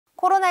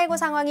코로나19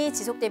 상황이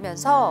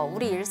지속되면서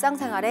우리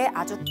일상생활에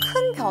아주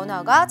큰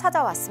변화가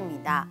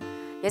찾아왔습니다.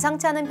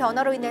 예상치 않은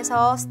변화로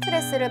인해서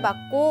스트레스를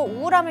받고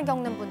우울함을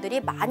겪는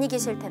분들이 많이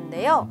계실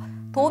텐데요.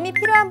 도움이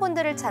필요한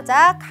분들을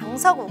찾아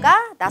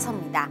강서구가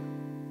나섭니다.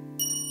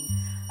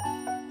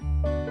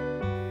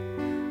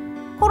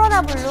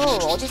 코로나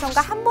블루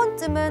어디선가 한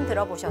번쯤은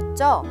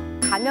들어보셨죠?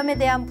 감염에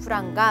대한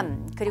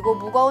불안감, 그리고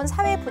무거운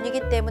사회 분위기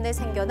때문에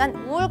생겨난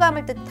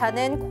우울감을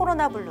뜻하는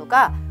코로나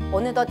블루가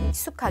어느덧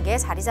익숙하게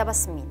자리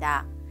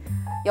잡았습니다.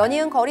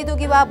 연이은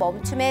거리두기와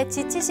멈춤에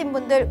지치신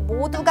분들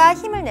모두가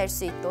힘을 낼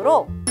수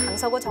있도록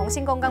강서구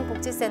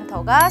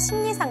정신건강복지센터가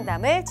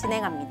심리상담을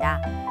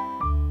진행합니다.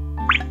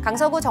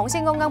 강서구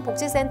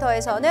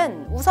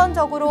정신건강복지센터에서는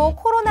우선적으로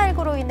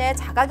코로나19로 인해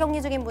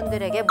자가격리 중인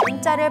분들에게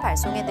문자를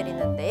발송해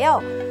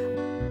드리는데요.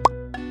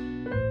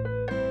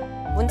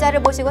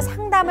 문자를 보시고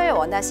상담을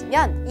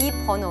원하시면 이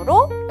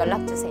번호로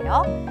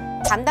연락주세요.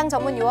 담당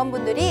전문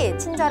요원분들이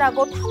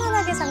친절하고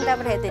편안하게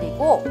상담을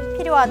해드리고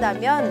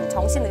필요하다면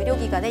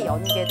정신의료기관의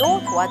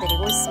연계도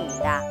도와드리고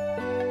있습니다.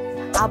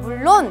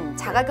 물론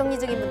자가격리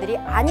중인 분들이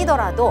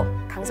아니더라도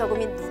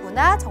강서구민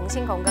누구나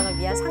정신건강을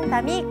위한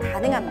상담이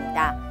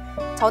가능합니다.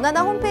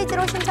 전화나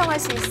홈페이지로 신청할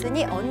수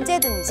있으니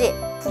언제든지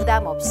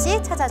부담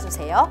없이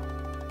찾아주세요.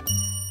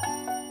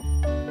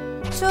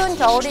 추운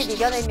겨울을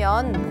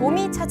이겨내면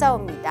봄이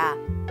찾아옵니다.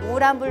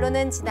 우울한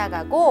블루는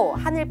지나가고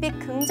하늘빛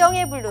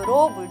긍정의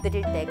블루로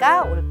물들일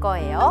때가 올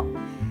거예요.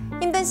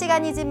 힘든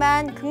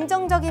시간이지만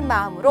긍정적인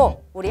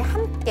마음으로 우리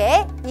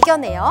함께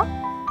이겨내요.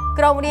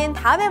 그럼 우린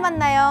다음에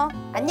만나요.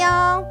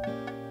 안녕!